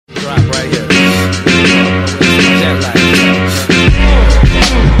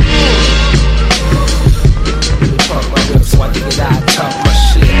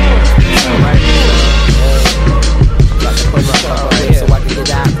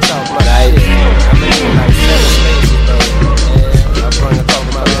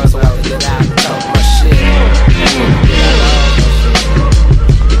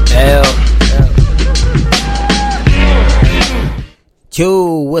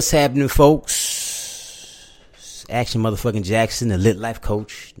What's happening, folks? It's Action motherfucking Jackson, the lit life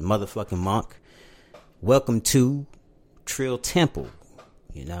coach, the motherfucking monk. Welcome to Trill Temple.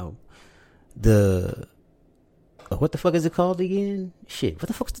 You know, what the fuck is it called again? Shit, what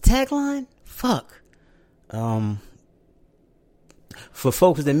the fuck's the tagline? Fuck. For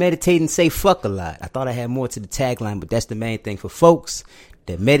folks that meditate and say fuck a lot. I thought I had more to the tagline, but that's the main thing. For folks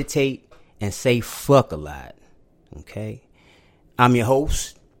that meditate and say fuck a lot. Okay? I'm your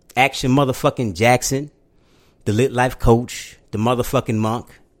host, Action motherfucking Jackson, the lit life coach, the motherfucking monk.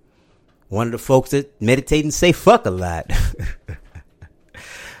 One of the folks that meditate and say fuck a lot.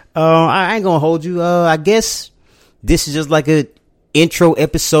 I ain't gonna hold you. I guess this is just like a intro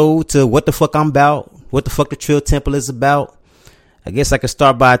episode to what the fuck I'm about, what the fuck the Trill Temple is about. I guess I could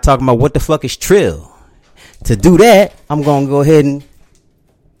start by talking about what the fuck is Trill. To do that, I'm gonna go ahead and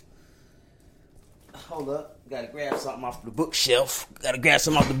hold up. Gotta grab something off the bookshelf.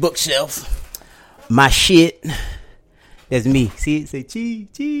 My shit. That's me. See it? Say chee.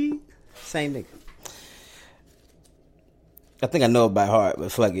 Same nigga. I think I know it by heart,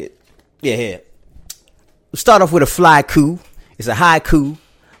 but fuck it. Yeah, here. We'll start off with a fly coup. It's a haiku,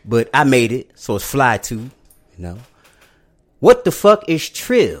 but I made it, so it's fly too. You know. What the fuck is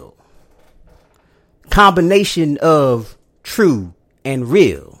Trill? Combination of true and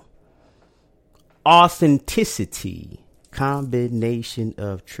real. Authenticity. Combination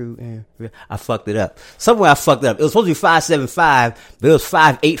of true and real. I fucked it up. Somewhere I fucked it up. It was supposed to be 575, but it was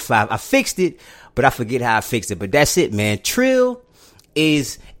 585. I fixed it, but I forget how I fixed it. But that's it, man. Trill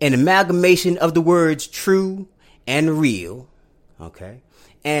is an amalgamation of the words true and real. Okay.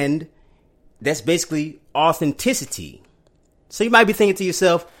 And that's basically authenticity. So you might be thinking to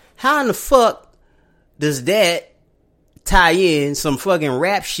yourself, how in the fuck does that tie in some fucking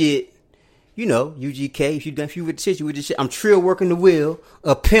rap shit? You know, UGK, if you with the shit, you with the shit. I'm Trill working the wheel,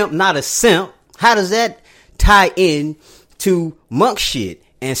 a pimp, not a simp. How does that tie in to monk shit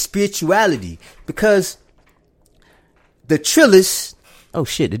and spirituality? Because the trillist,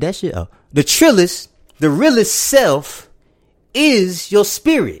 the trillist, the realest self is your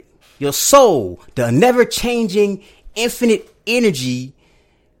spirit, your soul, the never changing, infinite energy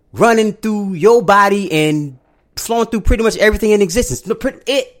running through your body and flowing through pretty much everything in existence.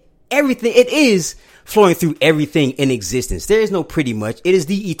 Everything, it is flowing through everything in existence. There is no pretty much. It is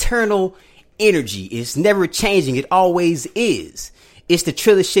the eternal energy. It's never changing. It always is. It's the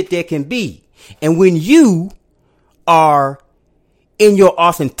trillest shit there can be. And when you are in your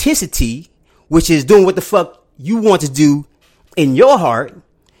authenticity, which is doing what the fuck you want to do in your heart,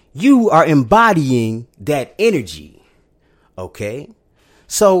 you are embodying that energy. Okay?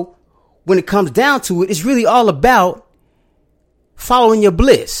 So when it comes down to it, it's really all about following your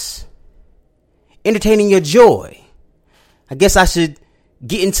bliss, entertaining your joy. I guess I should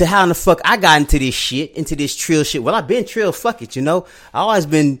get into how in the fuck I got into this shit, into this Trill shit. Well, I've been Trill, fuck it, you know. I always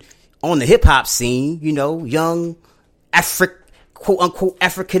been on the hip hop scene, you know, young, quote unquote,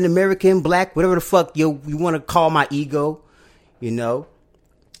 African American, black, whatever the fuck you want to call my ego, you know.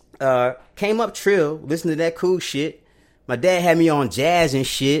 Came up Trill, listened to that cool shit. My dad had me on jazz and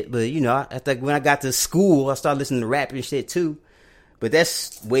shit, but you know, when I got to school, I started listening to rap and shit too. But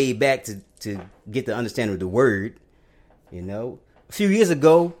that's way back to get the understanding of the word, you know. A few years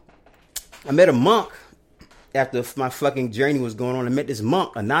ago, I met a monk after my fucking journey was going on. I met this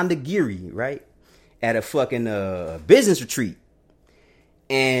monk, Ananda Giri, right, at a fucking business retreat.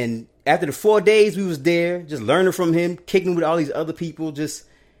 And after the 4 days we was there, just learning from him, kicking with all these other people, just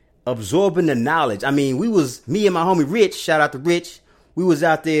absorbing the knowledge. I mean, me and my homie Rich, shout out to Rich, we was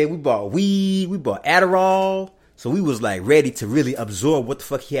out there, we bought weed, we bought Adderall. So we was like ready to really absorb what the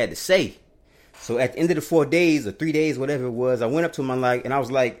fuck he had to say. So at the end of the 4 days or 3 days, whatever it was, I went up to him and I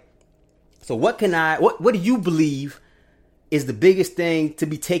was like, so what do you believe is the biggest thing to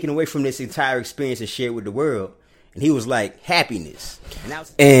be taken away from this entire experience and shared with the world? And he was like, happiness.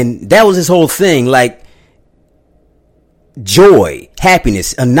 And that was his whole thing, like joy,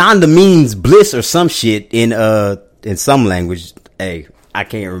 happiness. Ananda means bliss or some shit in some language. Hey, I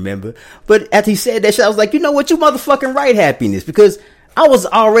can't remember. But after he said that shit, I was like, you know what? You motherfucking right, happiness. Because I was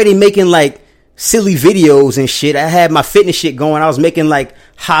already making like silly videos and shit. I had my fitness shit going. I was making like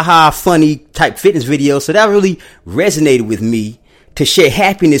funny type fitness videos. So that really resonated with me to share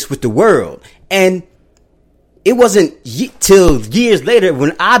happiness with the world. And it wasn't till years later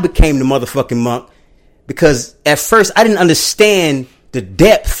when I became the motherfucking monk. Because at first I didn't understand the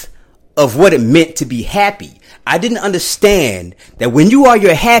depth of what it meant to be happy. I didn't understand that when you are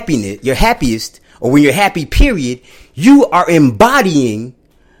your happiest, or when you're happy, period, you are embodying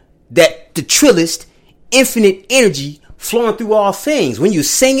that the trillest infinite energy flowing through all things. When you're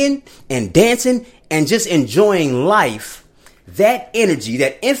singing and dancing and just enjoying life, that energy,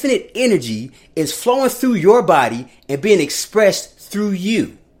 that infinite energy is flowing through your body and being expressed through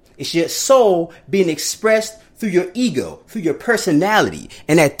you. It's your soul being expressed through your ego, through your personality.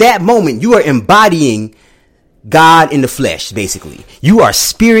 And at that moment, you are embodying God in the flesh, basically. You are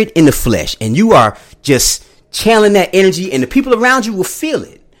spirit in the flesh, and you are just channeling that energy, and the people around you will feel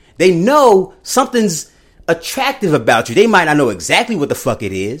it. They know something's attractive about you. They might not know exactly what the fuck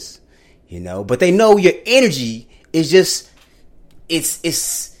it is, but they know your energy is just,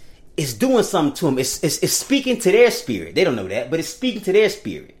 it's doing something to them. It's speaking to their spirit. They don't know that, but it's speaking to their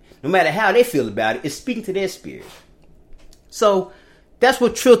spirit. No matter how they feel about it, it's speaking to their spirit. So that's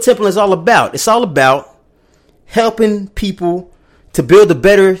what Trill Temple is all about. It's all about helping people to build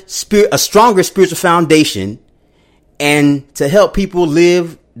a stronger spiritual foundation, and to help people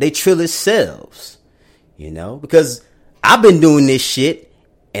live their trillest selves. Because I've been doing this shit,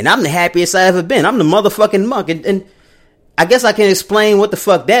 and I'm the happiest I ever been. I'm the motherfucking monk, and I guess I can explain what the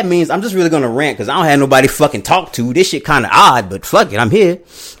fuck that means. I'm just really gonna rant because I don't have nobody fucking talk to. This shit kind of odd, but fuck it, I'm here.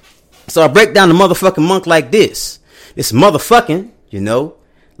 So I break down the motherfucking monk like this. It's motherfucking,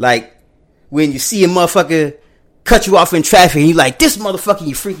 like when you see a motherfucker cut you off in traffic and you like, this motherfucker,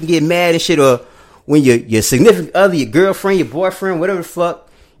 you freaking get mad and shit. Or when your significant other, your girlfriend, your boyfriend, whatever the fuck,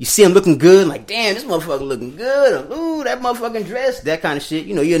 you see him looking good, like, damn, this motherfucker looking good. Or, ooh, that motherfucking dress, that kind of shit.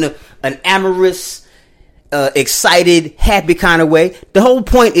 You're in an amorous, excited, happy kind of way. The whole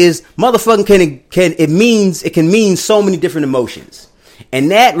point is motherfucking it can mean so many different emotions.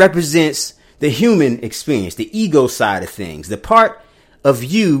 And that represents the human experience, the ego side of things, the part of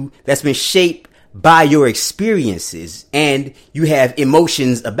you that's been shaped by your experiences and you have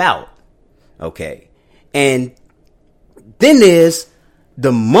emotions about. Okay. And then there's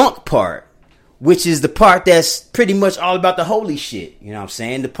the monk part, which is the part that's pretty much all about the holy shit. You know what I'm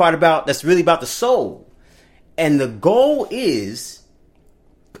saying? The part that's really about the soul. And the goal is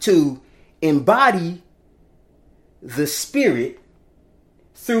to embody the spirit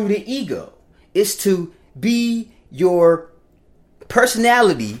through the ego. It's to be your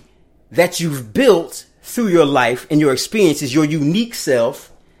personality that you've built through your life and your experiences, your unique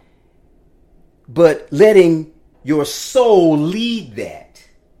self, but letting your soul lead that.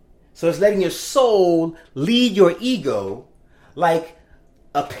 So it's letting your soul lead your ego like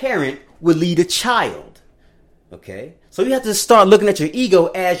a parent would lead a child. Okay? So you have to start looking at your ego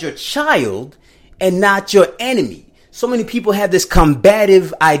as your child and not your enemy. So many people have this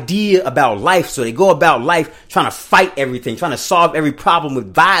combative idea about life. So they go about life trying to fight everything, trying to solve every problem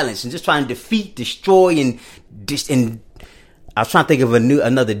with violence and just trying to defeat, destroy, and I was trying to think of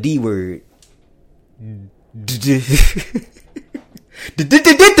another D word. Dictify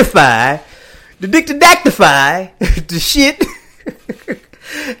the shit.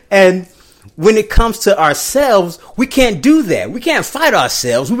 And when it comes to ourselves, we can't do that. We can't fight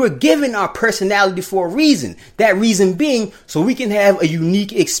ourselves. We were given our personality for a reason. That reason being so we can have a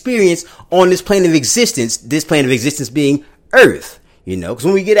unique experience on this plane of existence. This plane of existence being Earth. Because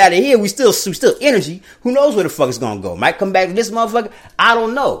when we get out of here, we still energy. Who knows where the fuck it's gonna go? Might come back to this motherfucker. I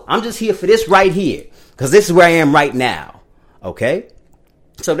don't know. I'm just here for this right here. Because this is where I am right now. Okay?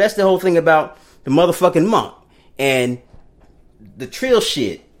 So that's the whole thing about the motherfucking monk. And the Trill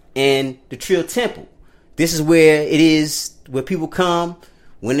shit. And the Trill Temple. This is where it is, where people come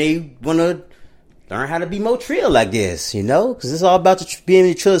when they want to learn how to be more Trill like this, because it's all about being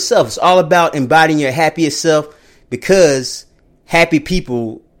your Trill self. It's all about embodying your happiest self, because happy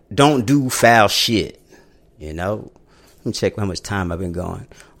people don't do foul shit, Let me check how much time I've been going.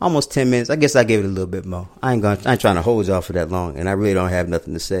 Almost 10 minutes. I guess I gave it a little bit more. I ain't trying to hold y'all for that long, and I really don't have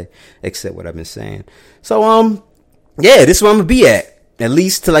nothing to say except what I've been saying. So, yeah, this is where I'm gonna be at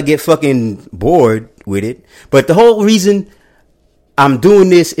least till I get fucking bored with it. But the whole reason I'm doing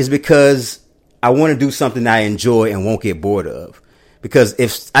this is because I want to do something I enjoy and won't get bored of. Because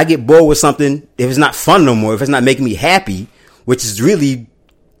if I get bored with something, if it's not fun no more, if it's not making me happy, which is really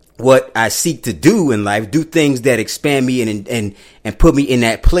what I seek to do in life, do things that expand me and put me in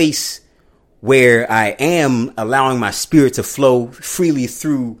that place where I am allowing my spirit to flow freely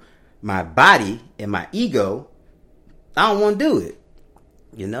through my body and my ego, I don't want to do it.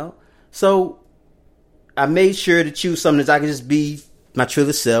 So I made sure to choose something that I can just be my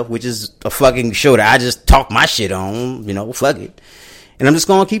trillest self, which is a fucking show that I just talk my shit on, fuck it. And I'm just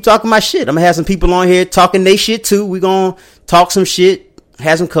going to keep talking my shit. I'm going to have some people on here talking they shit too. We're going to talk some shit,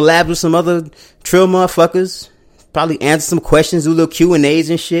 have some collabs with some other Trill motherfuckers, probably answer some questions, do little Q&As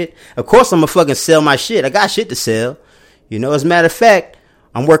and shit. Of course, I'm going to fucking sell my shit. I got shit to sell. As a matter of fact,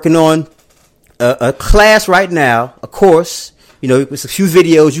 I'm working on a class right now, a course. You know, it's a few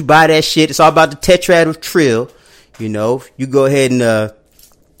videos. You buy that shit. It's all about the tetrad of Trill. You know, you go ahead and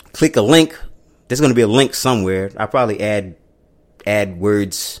click a link. There's going to be a link somewhere. I'll probably add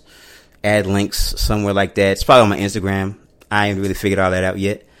words, add links somewhere like that. It's probably on my Instagram. I ain't really figured all that out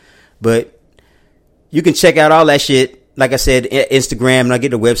yet. But you can check out all that shit. Like I said, Instagram, and I'll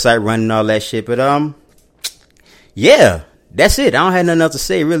get the website running and all that shit. But, yeah, that's it. I don't have nothing else to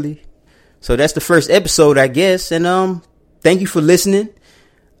say, really. So that's the first episode, I guess. And, thank you for listening.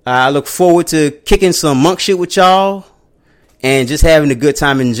 I look forward to kicking some monk shit with y'all and just having a good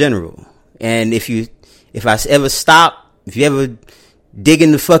time in general. And if I ever stop, if you ever dig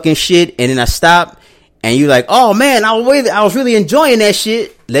in the fucking shit and then I stop and you like, oh man, I was really enjoying that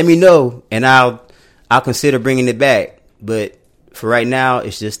shit, let me know and I'll consider bringing it back. But for right now,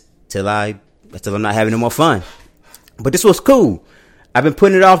 it's just till I'm not having no more fun. But this was cool. I've been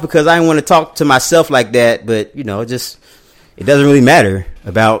putting it off because I didn't want to talk to myself like that. But you know, it doesn't really matter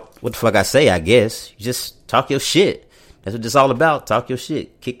about what the fuck I say. I guess you just talk your shit. That's what it's all about. Talk your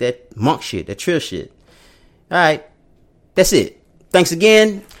shit. Kick that monk shit, that Trill shit. All right. That's it. Thanks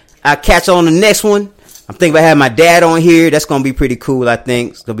again. I'll catch you on the next one. I'm thinking about having my dad on here. That's going to be pretty cool, I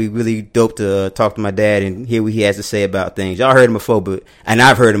think. It's going to be really dope to talk to my dad and hear what he has to say about things. Y'all heard him before, and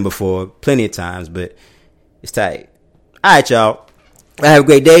I've heard him before plenty of times, but it's tight. All right, y'all. Have a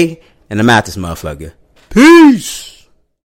great day, and I'm out this motherfucker. Peace.